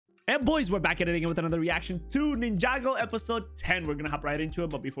And boys, we're back at it again with another reaction to Ninjago episode 10. We're gonna hop right into it,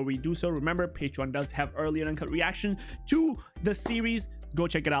 but before we do so, remember Patreon does have early and uncut reaction to the series. Go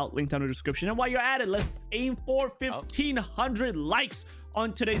check it out, link down in the description. And while you're at it, let's aim for 1,500 likes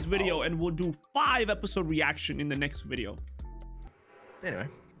on today's video, and we'll do 5 episode reaction in the next video. Anyway,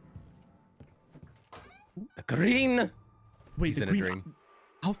 the green. Wait, he's in a dream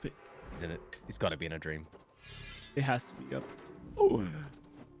outfit. He's in it. He's got to be in a dream. It has to be up. Oh.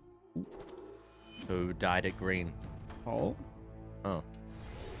 Who dyed it green? Oh. Oh.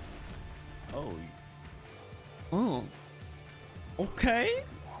 Oh. Oh. Okay.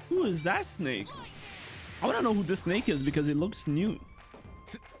 Who is that snake? I want to know who this snake is because it looks new.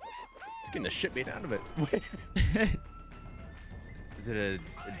 It's getting the shit beat out of it. Is it a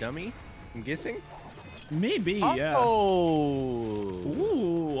dummy? I'm guessing. Maybe. Yeah. Oh.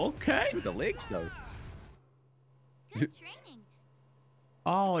 Ooh. Okay. With the legs though. Good training.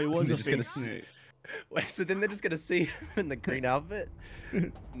 Oh, it was a just fake gonna snake. Wait, so then they're just gonna see him in the green outfit?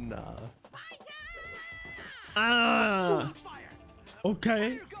 Nah. Ah.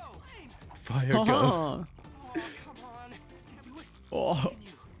 Okay. Fire go. Oh,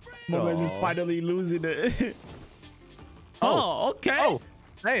 Moments is finally losing it. Oh, okay. Oh,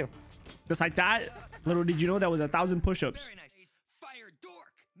 hey. Just like that. Little did you know that was 1,000 push-ups. Very nice. Fire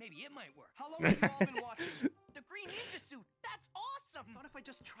dork. Maybe it might work. How long have you all been watching? The green ninja suit. That's awesome. Thought if I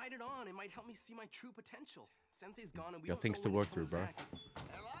just tried it on, it might help me see my true potential. Sensei's gone and we Got don't things know to when work he's through, bro.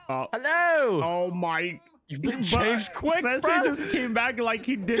 coming back. Hello. Oh my. You've been changed quick, Sensei bro. just came back like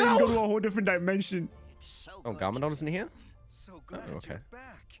he didn't go to a whole different dimension. Oh, Garmadon isn't here? So glad glad okay. you're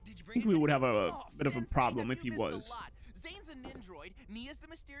back. Did you I think we would have a bit of a problem if he was. Zane's a ninjroid, Nia's the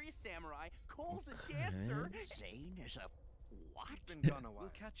mysterious samurai, Cole's a dancer. Zane is a what? Been gone a while. We'll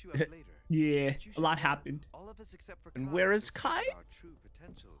catch you up later. Yeah, But you a should lot know, happened. All of us except for And Kai where is can see Kai? our true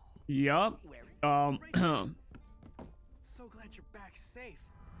potential. Yup. So glad you're back safe.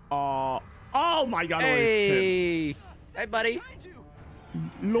 Oh my god. Hey. Hey, buddy.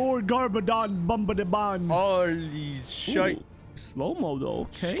 Lord Garbadon Bumbadabon. Holy shit. Slow-mo though,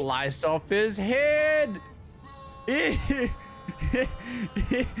 okay. Slice off his head. He's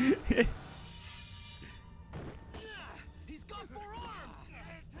got 4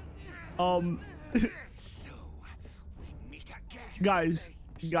 arms. So we meet again. Guys.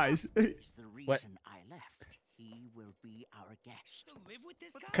 Is the reason What? I left. He will be our guest. To live with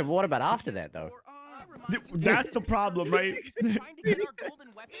this guy? Okay, but what about after that though? That's the problem, right? Trying to get our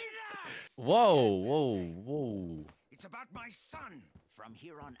golden weapons? Whoa. It's about my son. From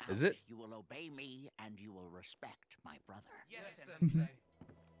here on out, Is it? you will obey me and you will respect my brother. Yes, Sensei.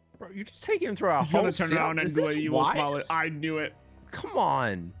 Bro, you just take him through our He's whole gonna turn setup? around Is and do this a evil smile. wise? I knew it. Come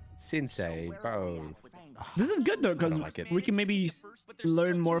on, Sensei, So where are we bro. at with Angel? This is good though, because like it. we can maybe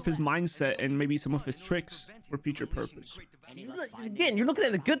learn more of his mindset and maybe some of his tricks for future purpose. Again, you're looking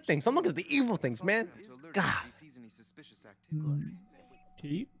at the good things. I'm looking at the evil things, man. God. If he sees any suspicious activity.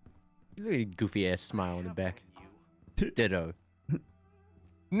 Okay. Look at your goofy ass smile on the back. Ditto.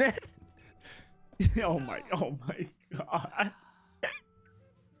 Nah. Oh my god.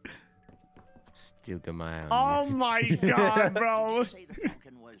 Still got my eye Oh on my god, Did bro. you say the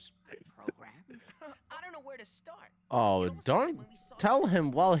Falcon was programmed? I don't know where to start. Oh, don't tell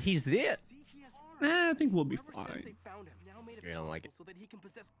him while he's there. See, he has arms. I think we'll be Whatever fine. Sensei found has now made it You don't like possible so that he can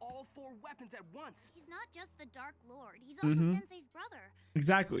possess all 4 weapons at once. He's not just the Dark Lord. He's also Sensei's brother.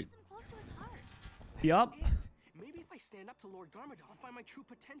 Exactly. Keeps him close to his heart. Yup. It. Maybe if I stand up to Lord Garmadon, I'll find my true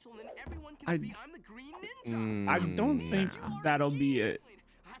potential, and then everyone can see I'm the Green Ninja. I don't think You are a that'll be it. genius.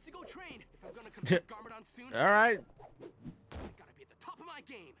 I have to go train if I'm gonna confront Garmadon soon. All right. I gotta be at the top of my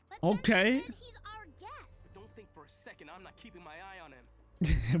game. But Okay. Sensei said he's our guest. But don't think for a second I'm not keeping my eye on him.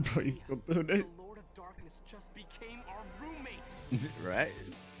 Bro, he's still doing it. The Lord of Darkness just became our roommate. Right.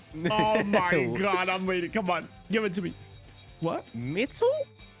 Oh my god, I'm waiting. Come on, give it to me. What? Metal?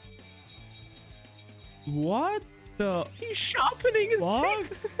 What the? He's sharpening his Fuck?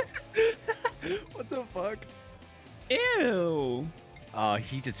 teeth. What the fuck? Ew. Oh,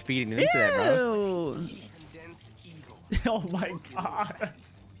 he just feeding into that, bro. Ew. Condensed evil. Oh my god.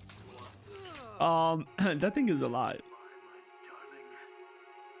 That thing is alive.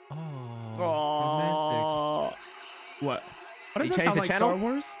 Oh, Oh. What? What does You that changed sound the like? channel? Star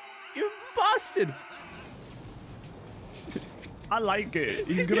Wars? you bastard! I like it.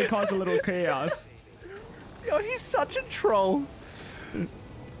 He's gonna cause a little chaos. Yo, he's such a troll.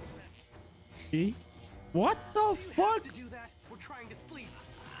 He? What the fuck? To do that, we're trying to sleep.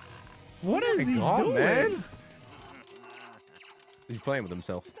 What is he God, doing? man. He's playing with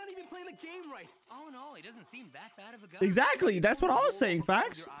himself. He's not even playing the game right. I'll All in all, he doesn't seem that bad of a guy. Exactly. That's what I was saying.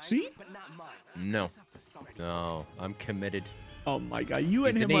 Facts. See? But not mine. No. It's up to somebody. No, I'm committed. Oh my god, you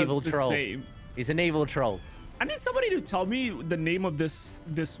and He's him an are evil the troll. same. He's an evil troll. I need somebody to tell me the name of this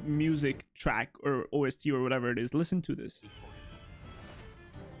music track or OST or whatever it is. Listen to this.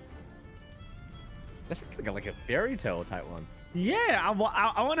 That sounds like a fairy tale type one. Yeah, I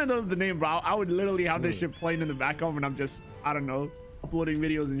want to know the name, bro. I would literally have this shit playing in the background when I'm just, I don't know, uploading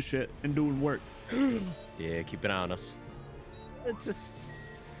videos and shit and doing work. Yeah, keep an eye on us. It's a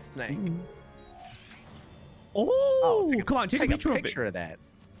snake. Oh, come on, take a picture of it. of that.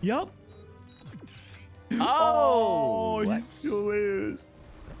 Yep. Oh, he let's- still is.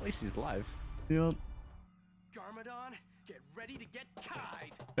 At least he's alive. Yep. Garmadon, get ready to get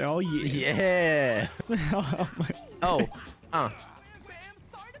kied. Oh yeah. Yeah. Oh, my- Oh. Bam,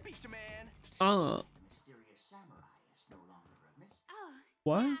 sorry to beat you, man. Mysterious samurai is no longer a mystery. Oh,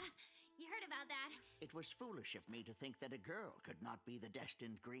 What? yeah. You heard about that? It was foolish of me to think that a girl could not be the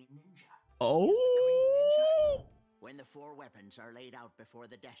destined green ninja. Oh. When the 4 weapons are laid out before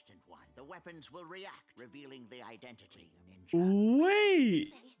the destined one, the weapons will react, revealing the identity of ninja.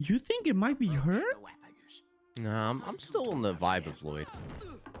 Wait. You think it might be her? The weapons. No, I'm still on the vibe of Lloyd.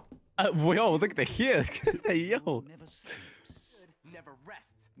 Whoa, look at the here. Yo. Never sleeps. Good, never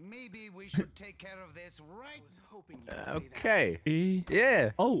rests. Maybe we should take care of this I right. was hoping you'd say that. Okay. Eh.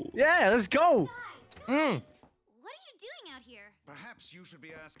 Yeah. Oh. Yeah, let's go. Guys, Mm. what are you doing out here? Perhaps you should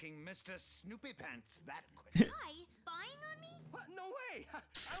be asking Mr. Snoopy Pants that question. Hi, spying on me? What? No way. I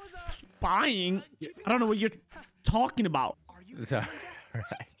was Spying? I don't know what you're talking about. Are you? Sorry. ninja? Right.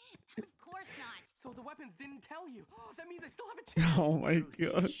 Of course not. So the weapons didn't tell you. Oh, that means I still have a chance. Oh my Truth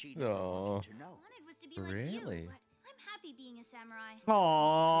is, god. she never Aw. wanted to know. Wanted was to be like Really? you, but I'm happy being a samurai.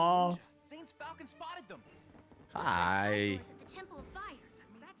 Aww. Zane's Falcon spotted them. Hi. Doors at the Temple of Fire.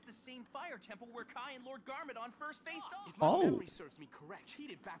 That's the same fire temple where Kai and Lord Garmadon first faced off. If my Oh. memory serves me correct,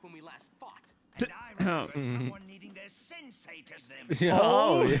 cheated back when we last fought. And I remember someone needing their sensei to them.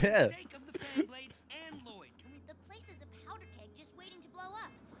 Oh, Oh. yeah. For the sake of the Fanblade and Lloyd. The place is a powder keg just waiting to blow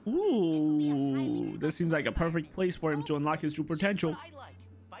up. Ooh, this seems like a perfect place for him to unlock his true potential. Just what I like.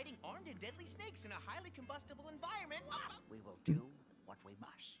 Fighting armed and deadly snakes in a highly combustible environment. We will do what we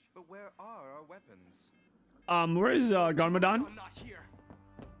must. But where are our weapons? Where is Garmadon? I'm not here.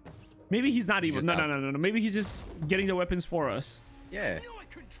 Maybe he's not He even. just No. out. Maybe he's just getting the weapons for us. Yeah. I knew I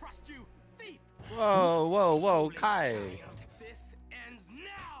couldn't trust you, thief. Whoa, Kai. This ends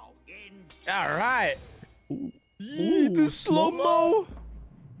now. All right. Ooh, The slow-mo. slow-mo.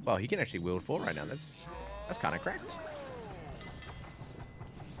 Well, he can actually wield 4 right now. That's kind of cracked.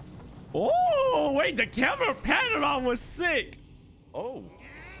 Oh, wait, the camera pan around was sick. Oh.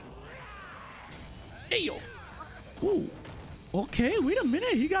 Hey, yo. Ooh. Okay, wait a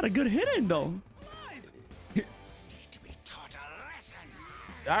minute. He got a good hit in, though.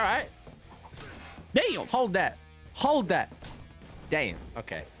 All right. Damn. Hold that. Hold that. Damn.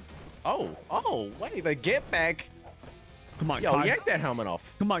 Okay. Oh, wait, the get back. Come on, Yo, Kai. yank that helmet off.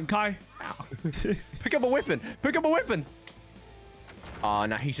 Come on, Kai. Ow. Pick up a weapon. Pick up a weapon. Oh,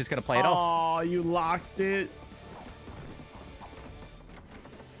 no, he's just going to play it off. Oh, you locked it.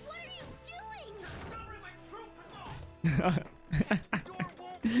 What are you doing?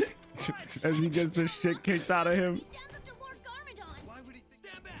 As he gets the shit kicked out of him. He stands up to Lord Garmadon. Why would he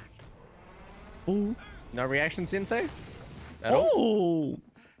Stand back. Oh. No reaction, Sensei? At all? Oh.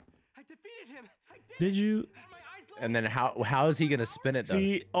 I defeated him. I did. Did you My eyes glowing. And then how is he going to spin it, though?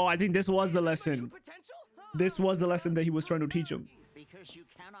 see? Oh, I think this was the True lesson. potential? This was the lesson that he was trying to teach him. Because you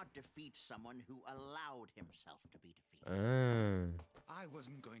cannot defeat someone who allowed himself to be defeated. I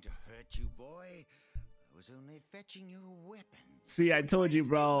wasn't going to hurt you, boy. I was only fetching your weapons. See, I told you,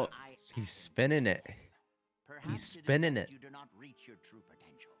 bro. He's spinning it. Perhaps spinning it. is it. You do not reach your true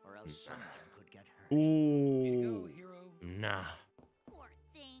potential, or else someone could get hurt. Ooh. Nah. Poor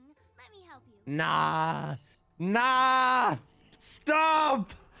thing. Let me help you. Nah.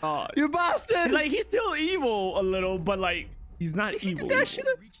 Stop. You bastard. Like, he's still evil a little, but like, he's not He evil. did that shit.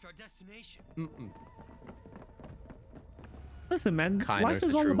 Reached our destination. Listen, man, Kai life knows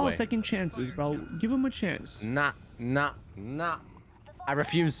is the all true about way. second chances, bro. Give him a chance. Nah. I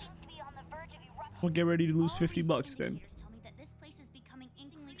refuse. We'll get ready to lose 50 bucks then. Indicators tell me that this place is becoming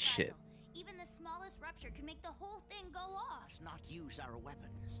increasingly Shit. fragile. Even the smallest rupture could make the whole thing go off. Let's not use our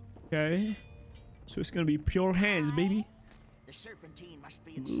weapons. Okay. So it's gonna be pure hands, baby. The serpentine must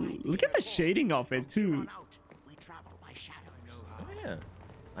be Ooh, inside. look at the shading of it, From here too. on out, we travel by shadows. Oh, yeah.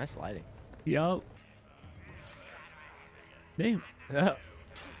 Nice lighting. Yup. Damn. There's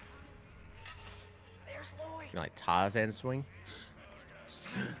Lloyd. Like Tarzan swing.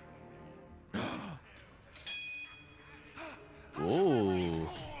 Ooh. Oh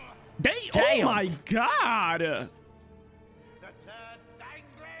Damn. my god. The third fang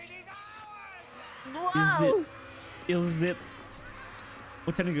blade is ours! Is it?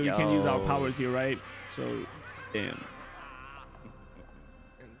 Well, technically, we can't use our powers here, right? So, damn.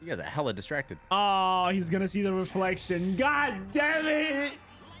 You guys are hella distracted. Oh, he's gonna see the reflection. God damn it!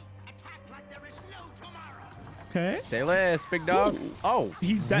 Attack like there is no tomorrow. Okay. Say less, big dog. Ooh. Oh,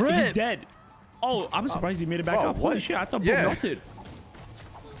 He's dead. rip. He's dead. Oh, I'm surprised he made it back Oh, up. Holy what? shit! I thought Yeah. Bob melted.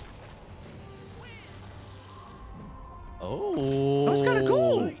 Oh. That was kind of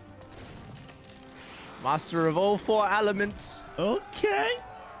cool. Master of all four elements. Okay.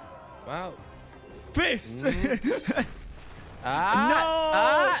 Wow. Fist.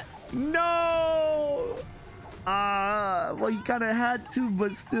 Ah, No. Well, you kind of had to,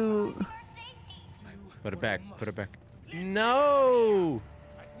 but still. Put it back. Put it back. No.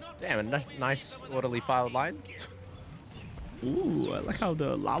 Damn, a nice orderly filed line. Ooh, I like how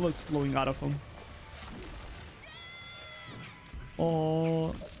the lava's flowing out of him.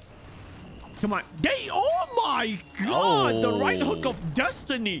 Oh. Come on. Gay. Oh my god. The right hook of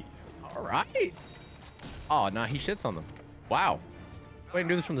destiny. All right. Oh, no, he shits on them. Wow. We didn't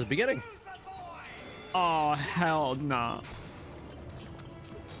do this from the beginning. Oh, hell nah.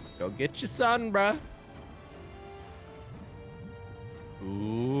 Go get your son, bruh.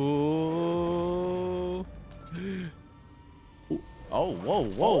 Ooh. Oh, whoa,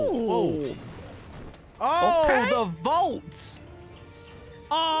 whoa, whoa. Oh, Okay. the vaults.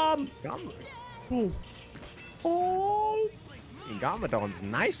 Oh. Oh. Gamadon's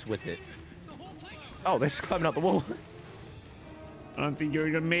nice with it. Oh, they're just climbing out the wall. I don't think you're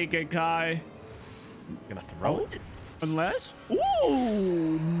gonna make it, Kai. Gonna throw it? Unless.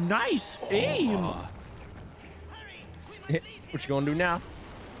 Ooh, nice aim. What you gonna do now?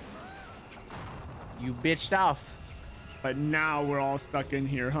 You bitched off. But now we're all stuck in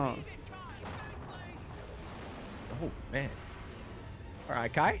here, huh? Oh, man. All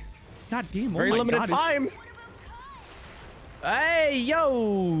right, Kai. God damn. Very oh my limited God, time. Hey, yo.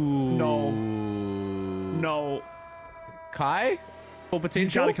 No. No. Kai? Full He's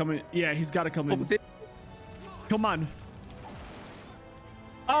potential? gotta come in. Yeah, he's gotta come Full in. potential? Come on.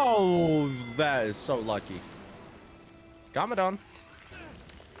 Oh, that is so lucky. Gamadon.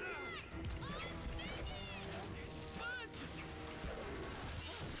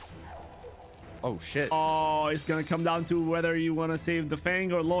 Oh, shit. Oh, it's gonna come down to whether you want to save the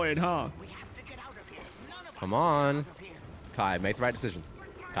Fang or Lloyd, huh? We have to get out of here. None of Come us on. out of here. Kai, make the right decision.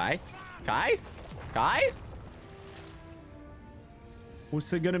 Kai? Kai? Kai?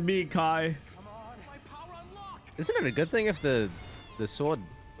 What's it gonna be, Kai? Come on, my power unlock. Isn't it a good thing if the sword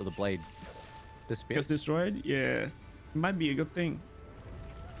or the blade Gets disappears? destroyed? Yeah. It might be a good thing.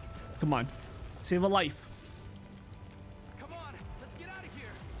 Come on. Save a life. Come on, let's get out of here.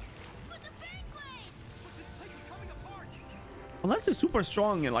 With the Fang blade! But this place is coming apart. Unless it's super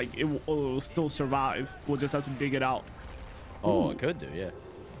strong and like it'll still survive. We'll just have to dig it out. Oh, Ooh. it could do, yeah.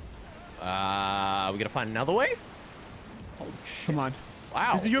 We gotta find another way? Oh, shit. Come on.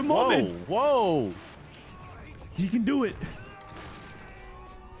 Wow. This is your moment. Whoa. You can do it.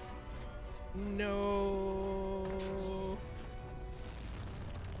 No.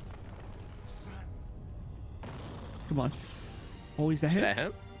 Come on. Oh, is that Is him? that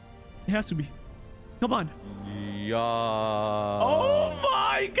him? It has to be. Come on. Yeah. Oh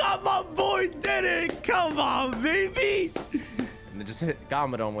my god, my boy did it! Come on, baby! And then just hit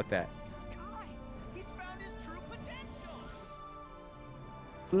Gamadon with that. It's Kai. He's found his true potential.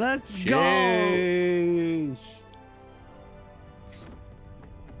 Let's go! Sheesh.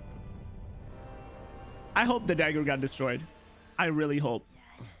 I hope the dagger got destroyed. I really hope.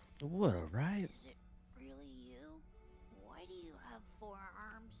 What a ride. Is it really you? Why do you have 4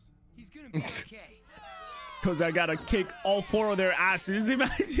 arms? He's gonna be okay. Because I gotta kick all 4 of their asses.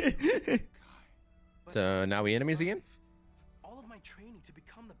 Imagine. So now we enemies again? All of my training to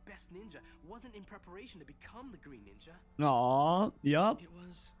become the best ninja wasn't in preparation to become the Green Ninja. Aw, yup. It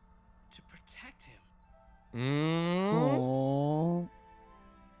was to protect him. Aww.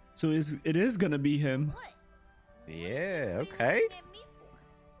 So it is gonna be him. What? Yeah, What are you okay. looking at me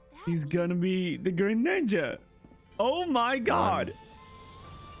for? That He's gonna be the Green Ninja. Oh my god.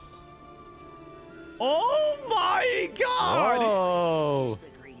 Oh my god. Oh. The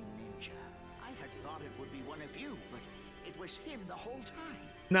Green Ninja. I had thought it would be one of you, but it was him the whole time.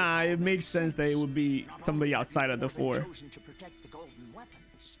 Nah, it makes sense that it would be Not somebody only outside of the have you 4. chosen to protect the golden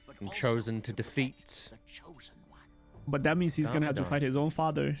weapons, but And also chosen to protect defeat. the chosen one. But that means he's gonna have to Gamadon. fight his own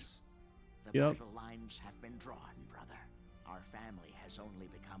father. The Yep. battle lines have been drawn, brother. Our family has only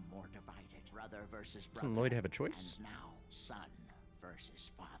become more divided. Brother versus brother. Doesn't Lloyd have a choice? And now, son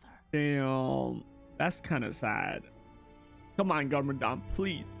versus father. Damn, that's kind of sad. Come on, Garmadon,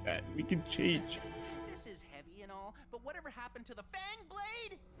 please, man. We can change. This is heavy and all, but whatever happened to the Fang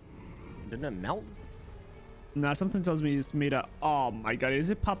Blade? Didn't it melt? Nah, something tells me it's made of. Oh my god, is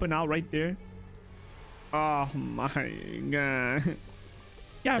it popping out right there? Oh my god.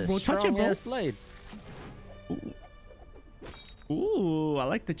 Yeah, It's a bro, touch it, bro. strong-ass blade. Ooh, I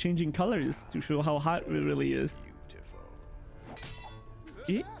like the changing colors to show how hot it really is.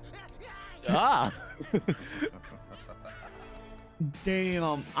 Eh? Ah!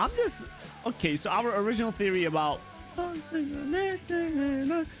 Damn, I'm just okay. So our original theory about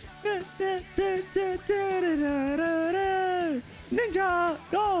Ninja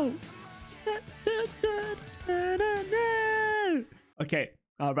go. Okay,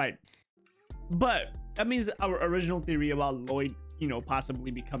 all right, but that means our original theory about Lloyd, you know,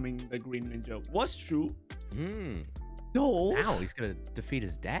 possibly becoming the Green Ninja was true. No. Now he's gonna defeat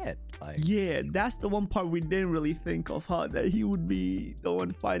his dad. Like, Yeah, that's the one part we didn't really think of, huh? That he would be the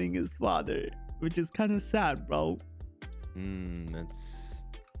one fighting his father, which is kind of sad, bro. That's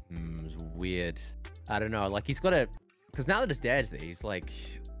it's weird. I don't know. Like, he's gotta, because now that his dad's there, he's like,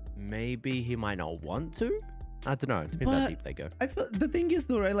 maybe he might not want to. I don't know. It depends how But deep they go. I feel the thing is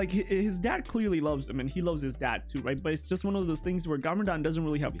though, right? Like his dad clearly loves him, and he loves his dad too, right? But it's just one of those things where Garmadon doesn't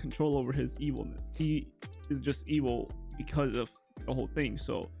really have control over his evilness. He is just evil because of the whole thing.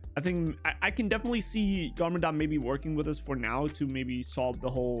 So I think I can definitely see Garmadon maybe working with us for now to maybe solve the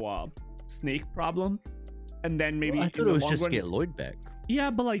whole snake problem, and then maybe I in thought the it was long just run- get Lloyd back.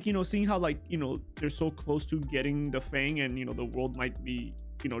 Yeah, but like, you know, seeing how like, you know, they're so close to getting the Fang, and you know the world might be,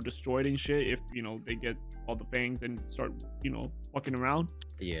 you know, destroyed and shit if, you know, they get all the Fangs and start, you know, fucking around.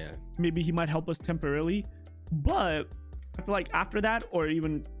 Yeah. Maybe he might help us temporarily, but I feel like after that, or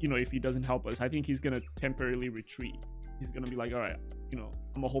even, you know, if he doesn't help us, I think he's gonna temporarily retreat. He's gonna be like, all right, you know,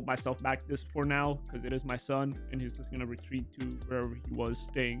 I'm gonna hold myself back this for now because it is my son, and he's just gonna retreat to wherever he was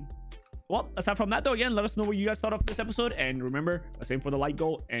staying. Well, aside from that though, again, let us know what you guys thought of this episode, and remember, same for the like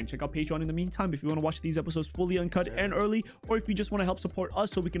goal, and check out Patreon in the meantime if you want to watch these episodes fully uncut and early, or if you just want to help support us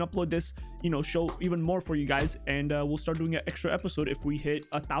so we can upload this, you know, show even more for you guys, and we'll start doing an extra episode if we hit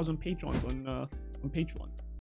 1,000 patrons on Patreon.